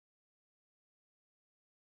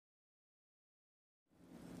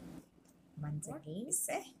Once again, is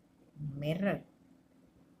a mirror.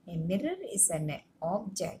 A mirror is an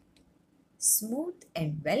object, smooth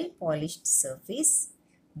and well polished surface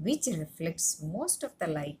which reflects most of the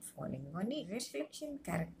light falling on it. Reflection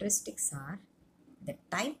characteristics are the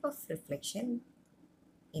type of reflection.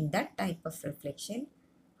 In that type of reflection,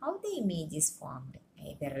 how the image is formed,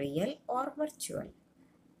 either real or virtual.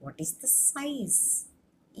 What is the size?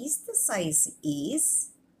 Is the size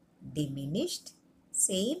is diminished,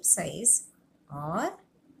 same size, or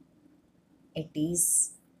it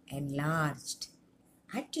is enlarged?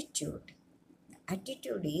 Attitude. The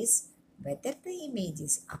attitude is whether the image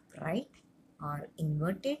is upright or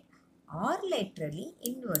inverted or laterally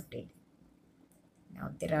inverted.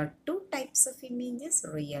 Now there are two types of images.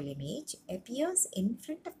 Real image appears in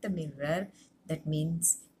front of the mirror. That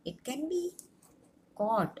means it can be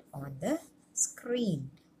caught on the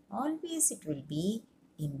screen. Always it will be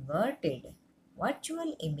inverted.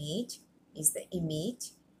 Virtual image is the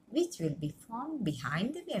image which will be formed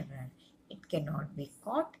behind the mirror. It cannot be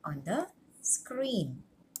caught on the screen.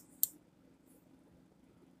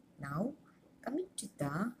 Now coming to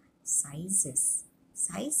the sizes.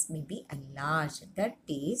 Size may be enlarged. That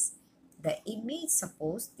is, the image,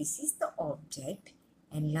 suppose this is the object,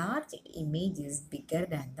 enlarged image is bigger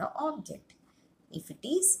than the object. If it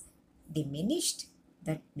is diminished,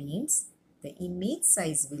 that means the image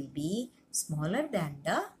size will be smaller than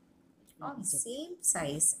the object, same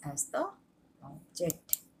size as the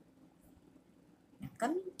object. Now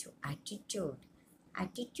coming to attitude.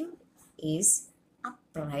 Attitude is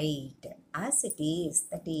upright as it is,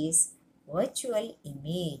 that is virtual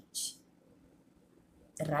image.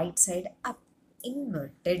 The right side up,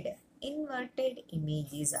 inverted. Inverted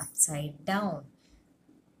image is upside down.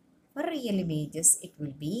 For real images, it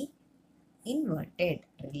will be inverted,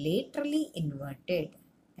 laterally inverted.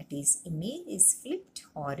 That is, image is flipped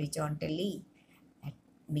horizontally. That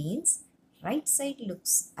means right side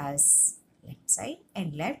looks as left side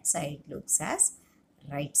and left side looks as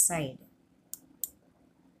right side.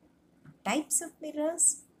 Types of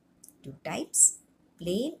mirrors, two types,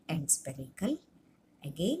 plane and spherical.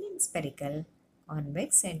 Again in spherical,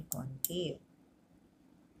 convex and concave.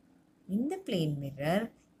 In the plane mirror,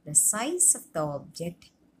 the size of the object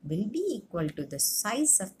will be equal to the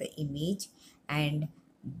size of the image and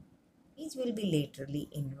image will be laterally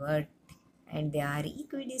invert and they are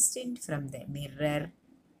equidistant from the mirror,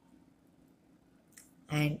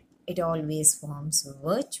 and it always forms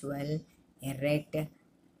virtual erect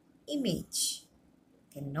image.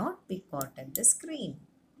 Cannot be caught on the screen.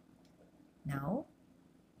 Now,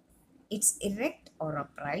 it's erect or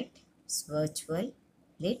upright, it's virtual,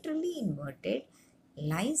 laterally inverted,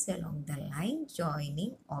 lies along the line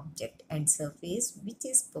joining object and surface which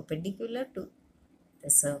is perpendicular to the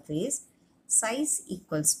surface. Size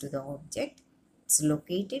equals to the object. It's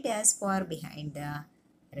located as far behind the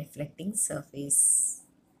reflecting surface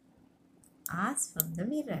as from the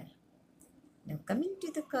mirror. Now coming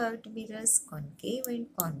to the curved mirrors, concave and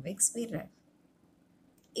convex mirror.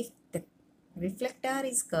 If the reflector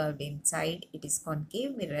is curved inside, it is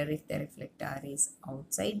concave mirror. If the reflector is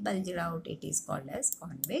outside, bulged out, it is called as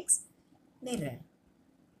convex mirror.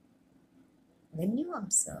 When you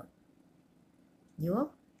observe your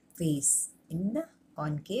face in the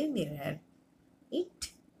concave mirror,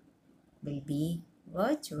 it will be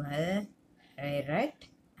virtual, erect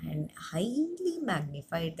and highly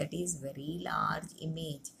magnified, that is very large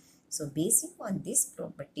image. So basing on this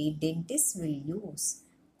property, dentists will use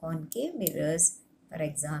concave mirrors for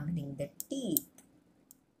examining the teeth.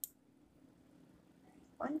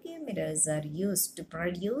 Concave mirrors are used to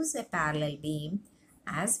produce a parallel beam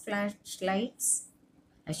as flashlights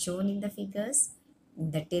as shown in the figures. In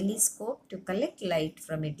the telescope to collect light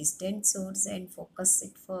from a distant source and focus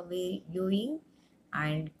it for viewing,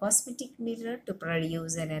 and cosmetic mirror to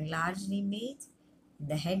produce an enlarged image.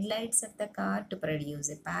 The headlights of the car to produce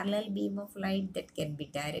a parallel beam of light that can be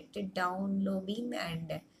directed down, low beam,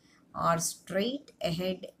 and or straight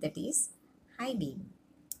ahead, that is high beam.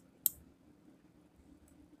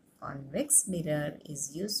 Convex mirror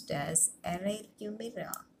is used as a rear view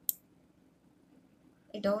mirror.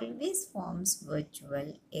 It always forms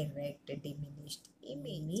virtual, erect, diminished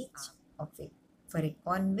image of it. For a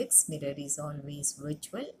convex mirror is always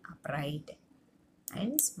virtual, upright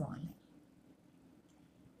and smaller.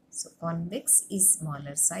 So convex is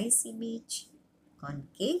smaller size image,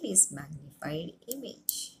 concave is magnified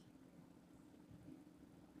image.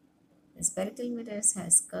 The spherical mirrors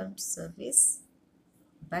has curved surface,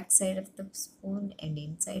 back side of the spoon and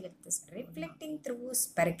inside of the spoon. Reflecting through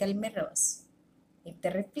spherical mirrors. If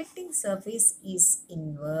the reflecting surface is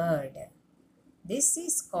inward, this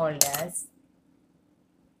is called as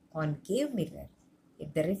concave mirror.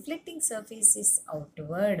 If the reflecting surface is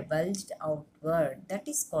outward, bulged outward, that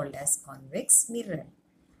is called as convex mirror.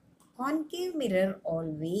 Concave mirror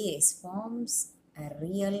always forms a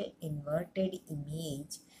real inverted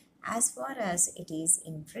image as far as it is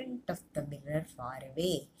in front of the mirror far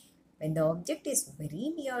away. When the object is very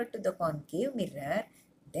near to the concave mirror,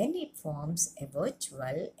 then it forms a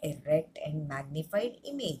virtual, erect and magnified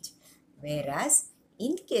image. Whereas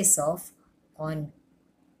in case of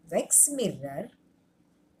convex mirror,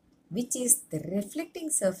 which is the reflecting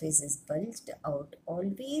surface is bulged out,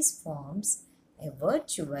 always forms a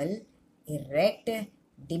virtual, erect,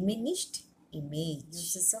 diminished image.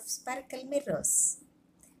 Uses of spherical mirrors.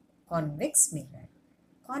 Convex mirror.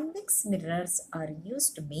 Convex mirrors are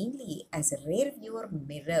used mainly as rear view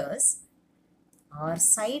mirrors or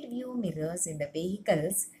side view mirrors in the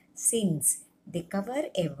vehicles since they cover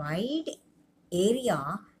a wide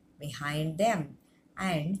area behind them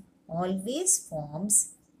and always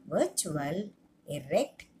forms virtual,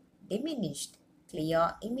 erect, diminished,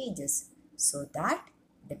 clear images so that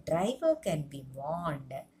the driver can be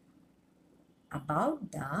warned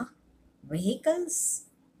about the vehicles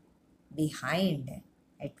behind,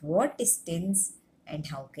 at what distance and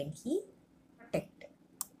how can he protect.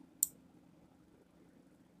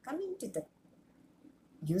 Coming to the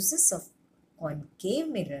uses of concave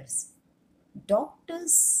mirrors.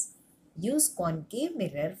 Doctors use concave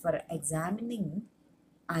mirror for examining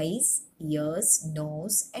eyes, ears,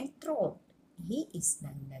 nose and throat. He is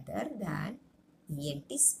none other than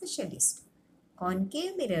ENT specialist.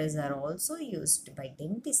 Concave mirrors are also used by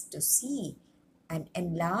dentists to see an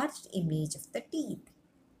enlarged image of the teeth.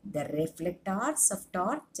 The reflectors of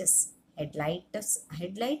torches,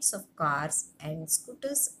 headlights of cars and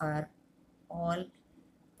scooters are all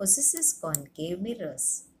possesses concave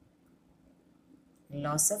mirrors.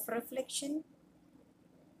 Loss of reflection.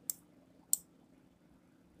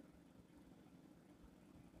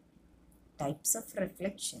 Types of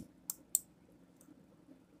reflection.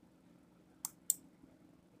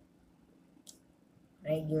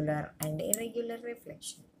 Regular and irregular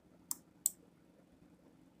reflection.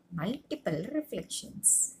 Multiple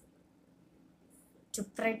reflections. To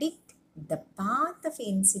predict the path of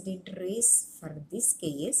incident rays for this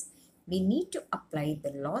case, we need to apply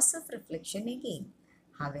the loss of reflection again.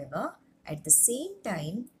 However, at the same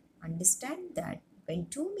time, understand that when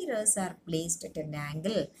two mirrors are placed at an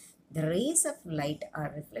angle, the rays of light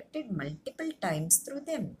are reflected multiple times through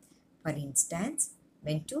them. For instance,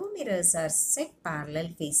 when two mirrors are set parallel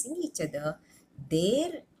facing each other,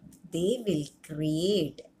 they will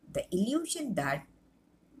create the illusion that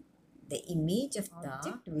the image of the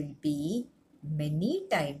object will be many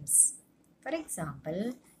times. For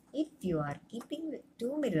example, if you are keeping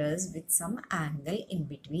two mirrors with some angle in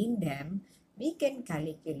between them, we can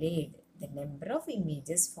calculate the number of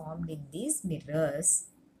images formed in these mirrors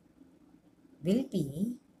will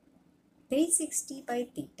be 360 by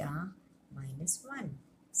theta minus 1.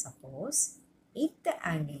 Suppose if the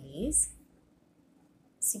angle is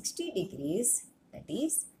 60 degrees, that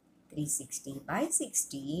is 360 by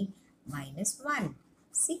 60 minus 1.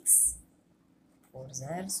 6 4s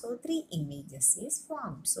are, so 3 images is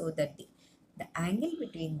formed. So that the angle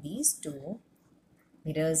between these two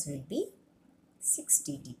mirrors will be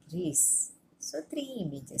 60 degrees. So 3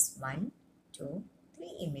 images, 1, 2, 3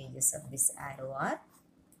 images of this arrow are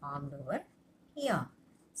formed over here.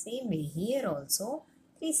 Same way here also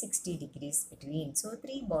 360 degrees between. So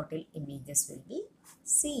 3 bottle images will be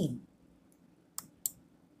seen.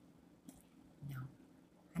 Now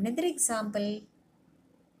another example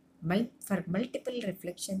for multiple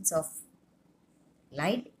reflections of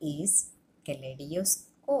light is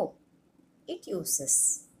kaleidoscope. It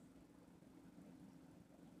uses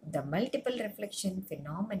the multiple reflection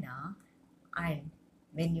phenomena, and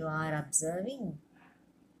when you are observing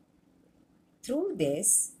through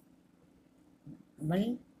this,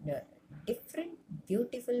 different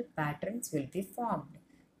beautiful patterns will be formed.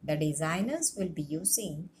 The designers will be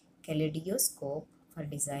using kaleidoscope for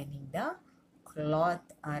designing the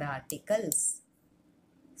cloth or articles.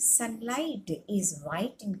 Sunlight is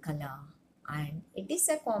white in color and it is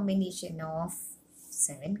a combination of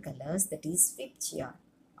 7 colors, that is fifth here.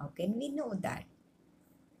 How can we know that?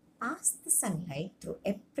 Pass the sunlight through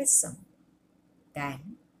a prism.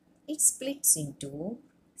 Then it splits into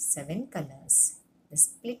 7 colors. The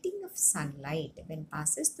splitting of sunlight when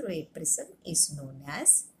passes through a prism is known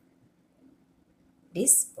as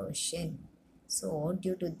dispersion. So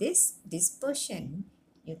due to this dispersion,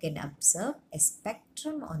 you can observe a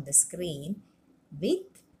spectrum on the screen with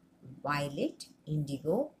violet,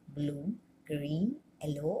 indigo, blue, green,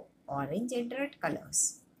 yellow, orange and red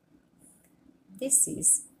colors. This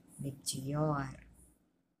is with your